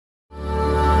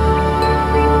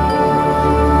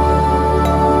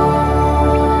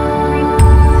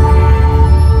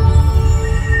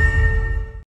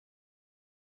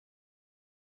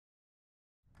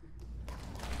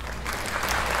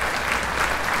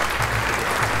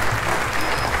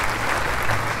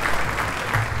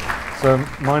So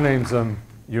my name's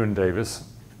Euan Davis,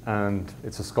 and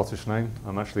it's a Scottish name.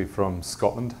 I'm actually from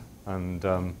Scotland, and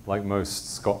like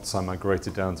most Scots, I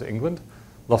migrated down to England,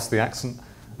 lost the accent,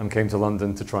 and came to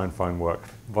London to try and find work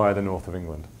via the north of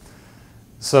England.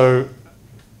 So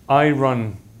I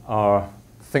run our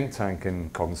think tank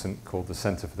in Cognizant called the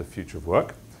Centre for the Future of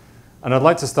Work. And I'd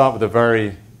like to start with a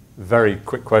very, very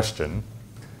quick question.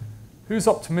 Who's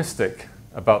optimistic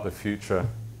about the future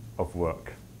of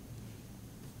work?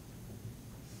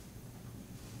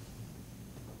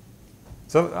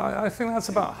 So I think that's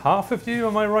about half of you.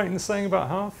 Am I right in saying about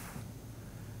half?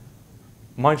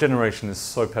 My generation is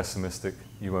so pessimistic,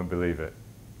 you won't believe it.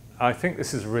 I think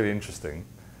this is really interesting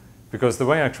because the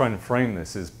way I try and frame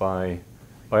this is by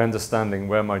understanding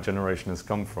where my generation has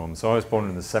come from. So I was born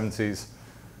in the 70s,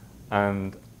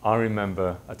 and I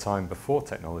remember a time before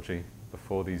technology,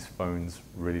 before these phones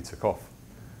really took off.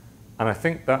 And I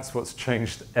think that's what's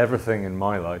changed everything in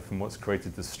my life and what's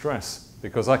created the stress,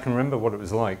 because I can remember what it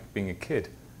was like being a kid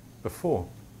before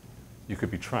you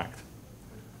could be tracked.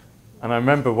 And I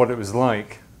remember what it was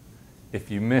like if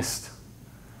you missed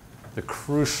the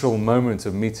crucial moment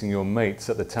of meeting your mates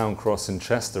at the town cross in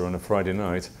Chester on a Friday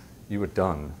night. You were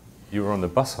done. You were on the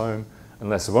bus home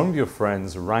unless one of your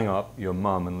friends rang up your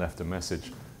mum and left a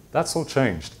message. That's all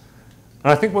changed.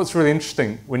 And I think what's really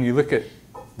interesting when you look at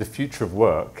the future of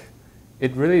work,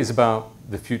 it really is about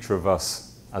the future of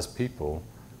us as people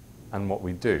and what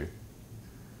we do.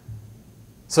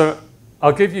 So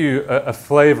I'll give you a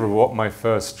flavor of what my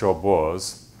first job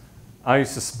was. I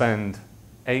used to spend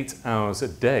 8 hours a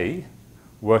day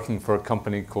working for a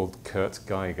company called Kurt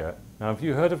Geiger. Now, have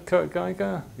you heard of Kurt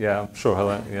Geiger? Yeah, I'm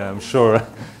sure. Yeah, I'm sure.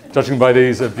 Judging by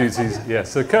these beauties, yeah.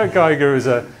 So Kurt Geiger is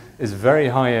a very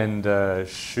high-end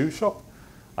shoe shop.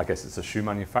 I guess it's a shoe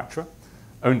manufacturer,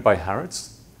 owned by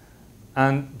Harrods.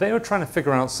 And they were trying to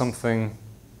figure out something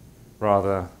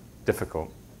rather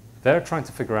difficult. They're trying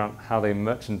to figure out how they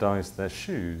merchandise their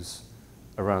shoes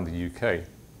around the UK.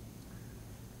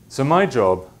 So my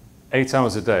job, 8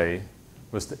 hours a day,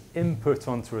 was to input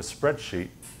onto a spreadsheet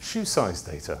shoe size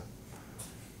data.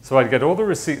 So I'd get all the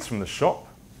receipts from the shop,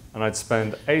 and I'd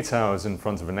spend 8 hours in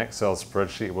front of an Excel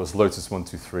spreadsheet. It was Lotus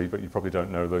 123, but you probably don't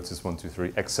know Lotus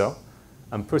 123 Excel,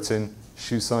 and put in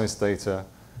shoe size data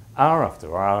hour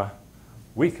after hour,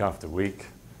 week after week,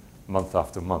 month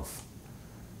after month.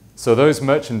 So those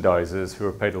merchandisers who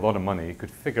were paid a lot of money could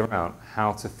figure out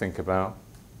how to think about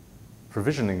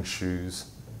provisioning shoes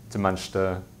to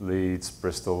Manchester, Leeds,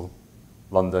 Bristol,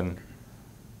 London.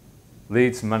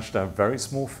 Leeds and Manchester have very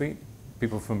small feet.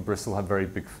 People from Bristol have very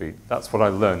big feet. That's what I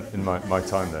learned in my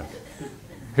time there.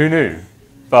 Who knew?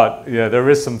 But yeah, there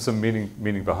is some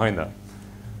meaning behind that.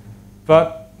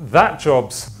 But that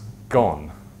job's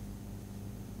gone.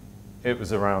 It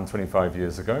was around 25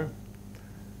 years ago.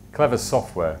 Clever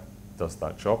software does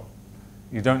that job.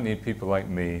 You don't need people like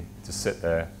me to sit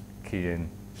there, key in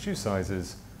shoe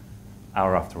sizes,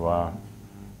 hour after hour,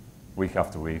 week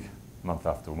after week, month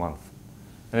after month.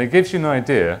 And it gives you an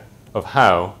idea of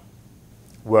how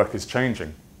work is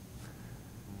changing.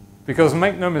 Because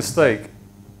make no mistake,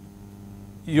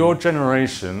 your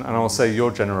generation, and I'll say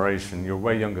your generation, you're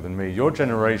way younger than me, your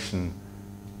generation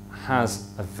has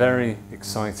a very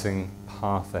exciting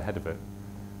path ahead of it.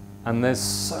 And there's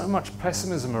so much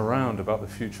pessimism around about the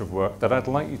future of work that I'd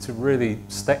like you to really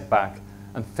step back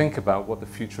and think about what the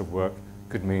future of work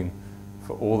could mean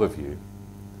for all of you.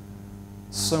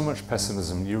 So much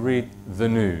pessimism. You read the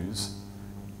news,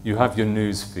 you have your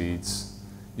news feeds,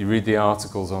 you read the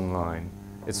articles online.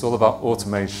 It's all about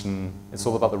automation, it's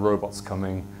all about the robots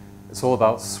coming, it's all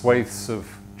about swathes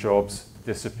of jobs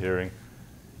disappearing.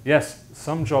 Yes,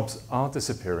 some jobs are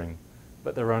disappearing,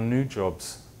 but there are new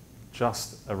jobs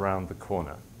just around the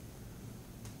corner.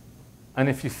 And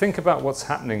if you think about what's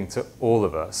happening to all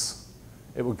of us,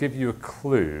 it will give you a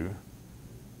clue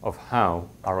of how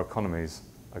our economies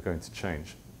are going to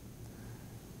change.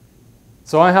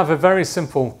 So I have a very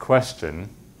simple question,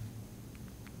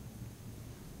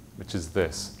 which is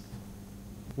this.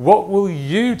 What will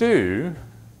you do,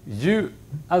 you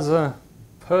as a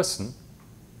person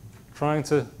trying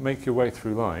to make your way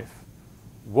through life,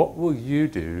 what will you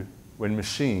do when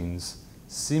machines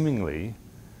seemingly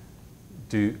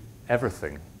do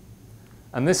everything?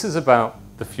 And this is about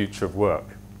the future of work.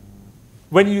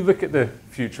 When you look at the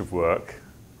future of work,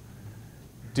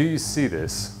 do you see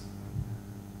this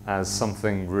as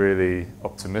something really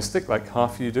optimistic, like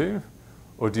half you do?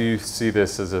 Or do you see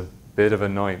this as a bit of a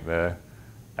nightmare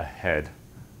ahead?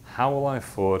 How will I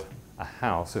afford a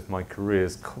house if my career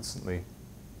is constantly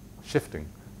shifting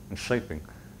and shaping?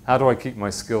 How do I keep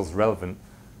my skills relevant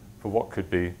for what could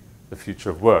be the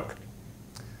future of work?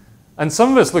 And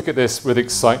some of us look at this with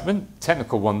excitement,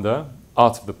 technical wonder,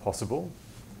 art of the possible.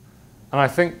 And I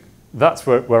think that's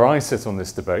where I sit on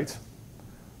this debate.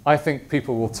 I think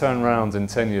people will turn around in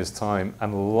 10 years' time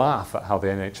and laugh at how the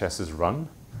NHS is run.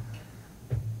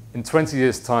 In 20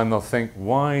 years' time, they'll think,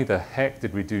 why the heck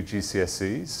did we do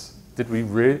GCSEs? Did we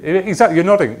really? Exactly, you're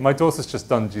nodding. My daughter's just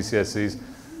done GCSEs.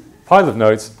 Pile of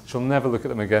notes. She'll never look at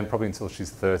them again, probably until she's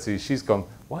 30. She's gone,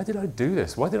 why did I do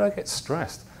this? Why did I get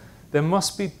stressed? There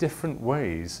must be different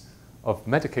ways of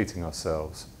medicating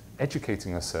ourselves,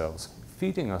 educating ourselves,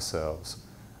 feeding ourselves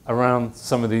around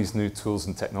some of these new tools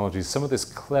and technologies, some of this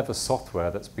clever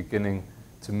software that's beginning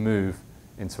to move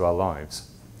into our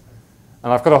lives.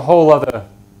 And I've got a whole other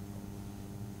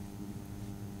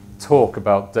talk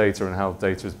about data and how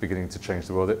data is beginning to change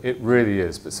the world. It really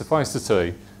is. But suffice to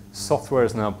say, software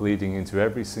is now bleeding into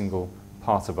every single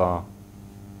part of our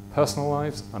personal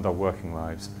lives and our working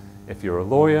lives. If you're a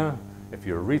lawyer, if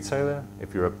you're a retailer,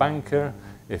 if you're a banker,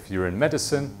 if you're in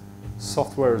medicine,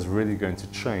 software is really going to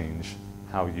change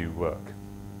how you work.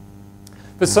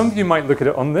 But some of you might look at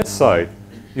it on this side.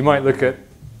 You might look at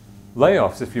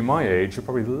layoffs. If you're my age, you're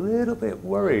probably a little bit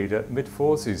worried at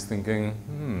mid-40s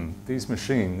thinking, these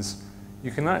machines,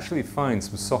 you can actually find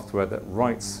some software that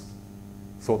writes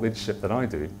thought leadership that I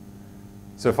do.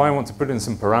 So if I want to put in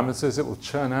some parameters, it will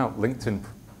churn out LinkedIn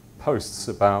posts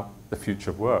about the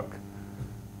future of work.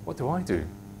 What do I do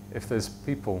if there's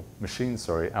machines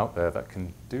out there that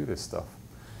can do this stuff?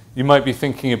 You might be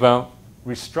thinking about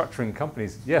restructuring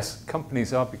companies. Yes,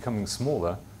 companies are becoming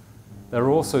smaller. They're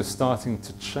also starting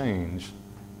to change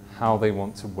how they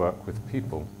want to work with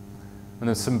people. And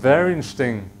there's some very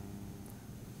interesting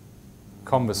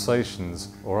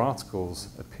conversations or articles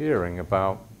appearing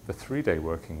about the 3-day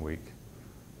working week,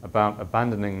 about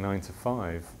abandoning 9 to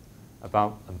 5,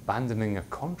 about abandoning a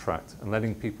contract and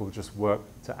letting people just work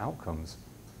to outcomes.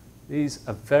 These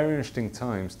are very interesting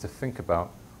times to think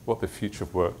about what the future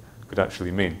of work could actually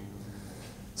mean.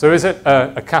 So is it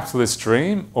a capitalist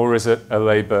dream or is it a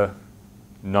Labour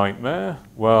nightmare?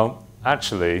 Well,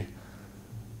 actually,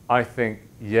 I think,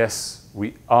 yes,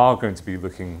 we are going to be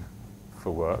looking for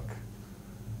work,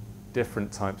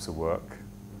 different types of work,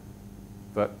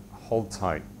 but hold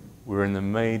tight. We're in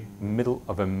the middle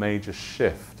of a major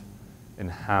shift in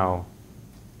how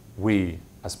we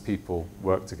as people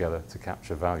work together to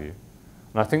capture value.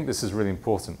 And I think this is really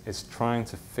important. It's trying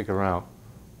to figure out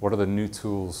what are the new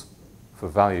tools for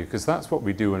value, because that's what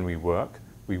we do when we work.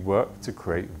 We work to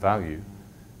create value.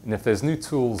 And if there's new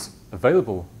tools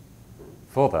available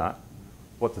for that,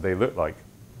 what do they look like?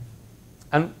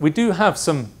 And we do have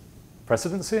some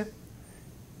precedents here.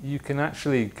 You can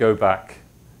actually go back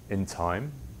in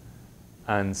time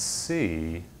and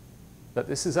see that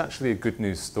this is actually a good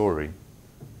news story.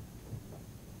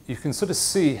 You can sort of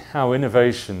see how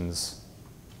innovations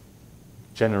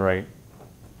generate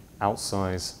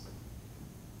outsized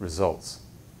results.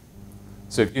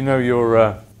 So if you know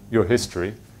your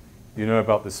history, you know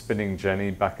about the spinning jenny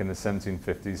back in the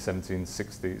 1750s,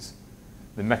 1760s,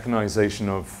 the mechanization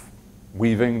of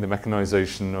weaving, the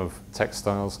mechanization of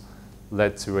textiles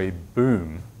led to a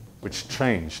boom which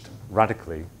changed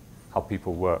radically how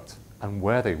people worked and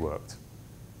where they worked.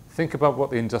 Think about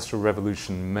what the Industrial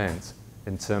Revolution meant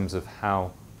in terms of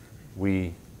how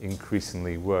we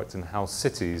increasingly worked and how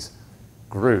cities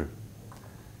grew.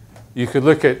 You could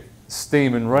look at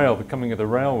steam and rail, the coming of the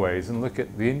railways, and look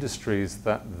at the industries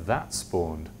that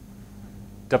spawned.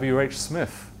 W.H.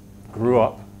 Smith grew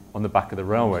up on the back of the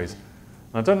railways.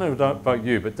 And I don't know about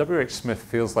you, but W.H. Smith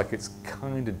feels like it's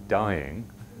kind of dying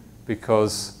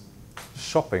because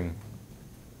shopping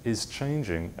is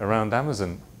changing around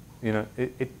Amazon. You know,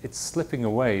 it's slipping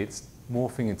away, it's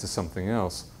morphing into something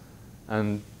else.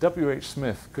 And W.H.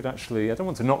 Smith could actually, I don't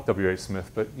want to knock W.H.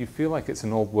 Smith, but you feel like it's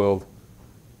an old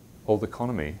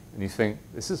economy. And you think,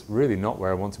 this is really not where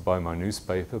I want to buy my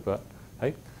newspaper, but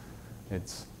hey,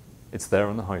 it's there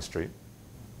on the high street.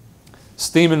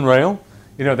 Steam and rail,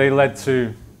 you know, they led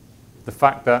to the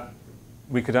fact that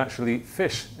we could actually eat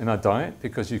fish in our diet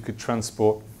because you could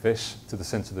transport fish to the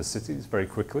centre of the cities very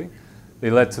quickly. They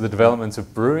led to the development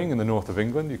of brewing in the north of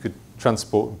England. You could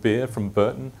transport beer from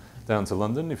Burton down to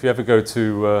London. If you ever go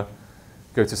to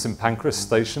St Pancras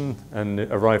station and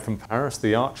arrive from Paris,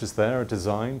 the arches there are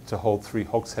designed to hold 3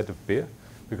 hogsheads of beer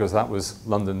because that was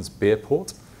London's beer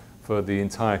port for the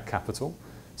entire capital.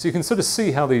 So you can sort of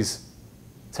see how these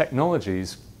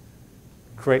technologies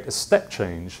create a step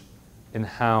change in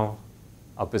how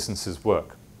our businesses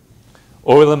work.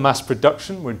 Oil and mass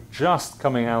production, we're just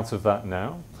coming out of that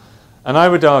now. And I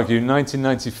would argue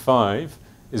 1995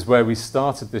 is where we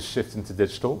started this shift into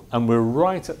digital, and we're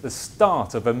right at the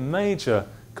start of a major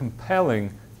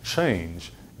compelling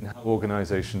change in how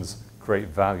organizations create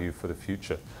value for the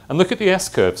future. And look at the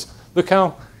S-curves. Look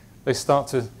how they start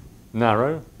to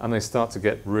narrow and they start to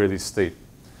get really steep.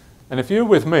 And if you're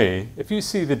with me, if you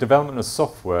see the development of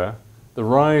software, the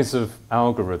rise of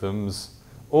algorithms,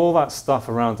 all that stuff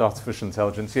around artificial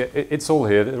intelligence, yeah, it's all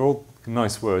here. They're all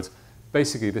nice words.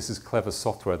 Basically, this is clever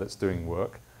software that's doing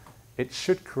work. It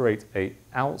should create an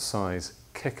outsized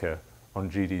kicker on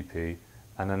GDP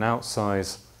and an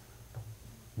outsized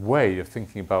way of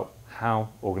thinking about how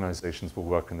organizations will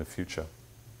work in the future.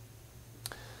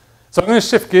 So I'm going to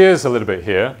shift gears a little bit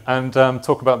here and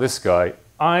talk about this guy.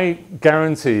 I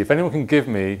guarantee if anyone can give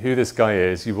me who this guy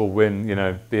is, you will win, you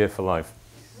know, beer for life.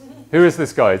 Who is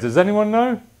this guy? Does anyone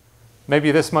know?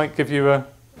 Maybe this might give you a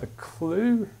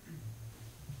clue.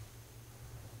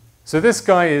 So this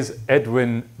guy is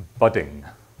Edwin Budding.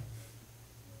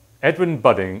 Edwin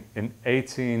Budding in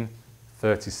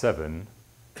 1837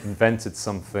 invented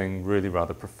something really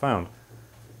rather profound.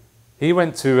 He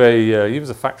went to he was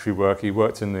a factory worker. He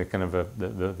worked in the kind of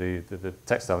the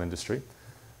textile industry.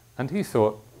 And he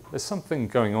thought, there's something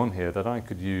going on here that I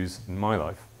could use in my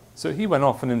life. So he went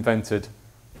off and invented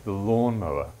the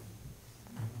lawnmower.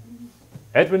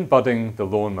 Edwin Budding, the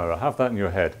lawnmower. Have that in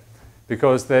your head.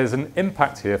 Because there's an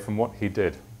impact here from what he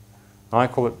did. I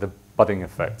call it the budding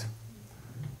effect.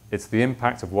 It's the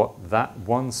impact of what that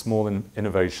one small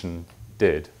innovation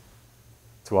did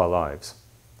to our lives.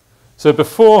 So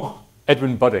before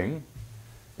Edwin Budding,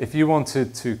 if you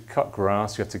wanted to cut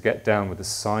grass, you had to get down with a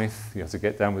scythe, you had to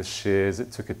get down with shears.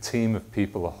 It took a team of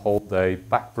people a whole day,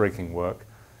 back-breaking work.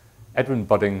 Edwin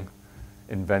Budding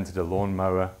invented a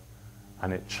lawnmower,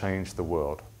 and it changed the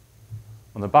world.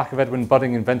 On the back of Edwin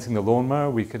Budding inventing the lawnmower,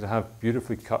 we could have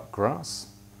beautifully cut grass.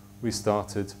 We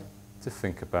started to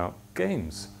think about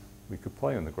games we could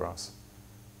play on the grass.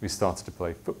 We started to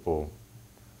play football,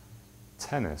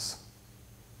 tennis,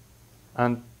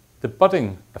 and the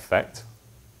budding effect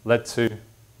led to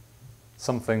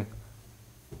something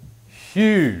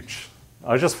huge.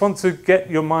 I just want to get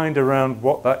your mind around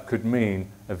what that could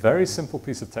mean. A very simple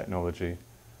piece of technology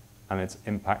and its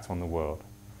impact on the world.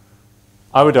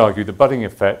 I would argue the budding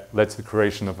effect led to the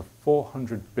creation of a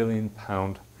 £400 billion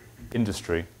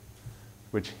industry,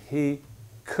 which he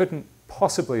couldn't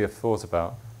possibly have thought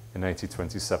about in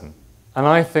 1827. And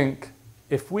I think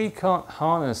if we can't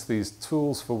harness these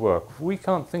tools for work, if we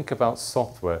can't think about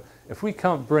software, if we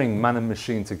can't bring man and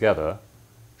machine together,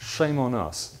 shame on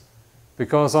us.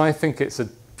 Because I think it's a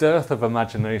dearth of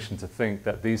imagination to think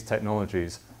that these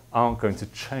technologies aren't going to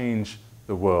change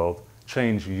the world,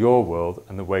 change your world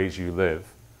and the ways you live.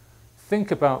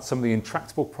 Think about some of the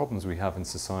intractable problems we have in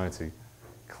society.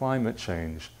 Climate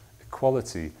change,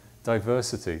 equality,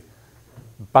 diversity,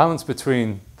 balance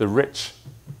between the rich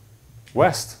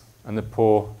West and the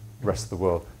poor rest of the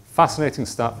world. Fascinating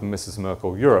stat from Mrs.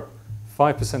 Merkel. Europe,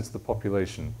 5% of the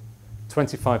population,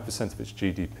 25% of its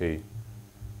GDP,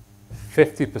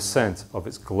 50% of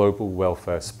its global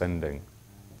welfare spending.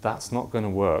 That's not going to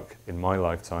work in my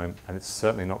lifetime, and it's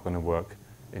certainly not going to work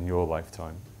in your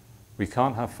lifetime. We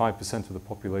can't have 5% of the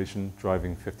population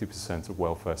driving 50% of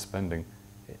welfare spending.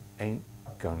 It ain't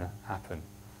going to happen.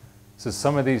 So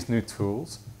some of these new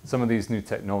tools, some of these new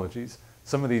technologies,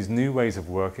 some of these new ways of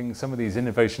working, some of these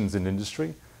innovations in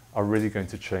industry are really going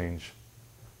to change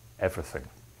everything.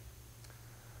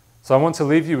 So I want to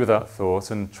leave you with that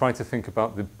thought and try to think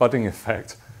about the budding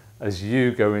effect as you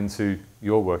go into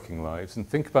your working lives and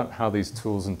think about how these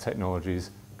tools and technologies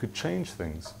could change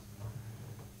things.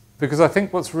 Because I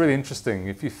think what's really interesting,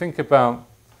 if you think about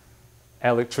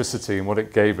electricity and what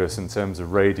it gave us in terms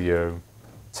of radio,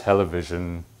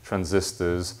 television,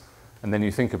 transistors, and then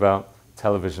you think about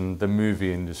television, the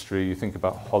movie industry, you think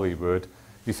about Hollywood,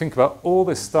 you think about all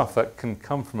this stuff that can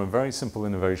come from a very simple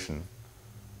innovation,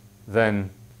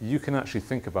 then you can actually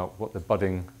think about what the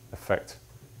budding effect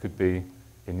could be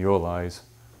in your lives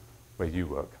where you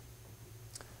work.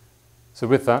 So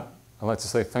with that, I'd like to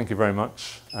say thank you very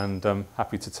much, and I'm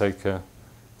happy to take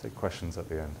questions at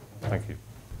the end. Thank you.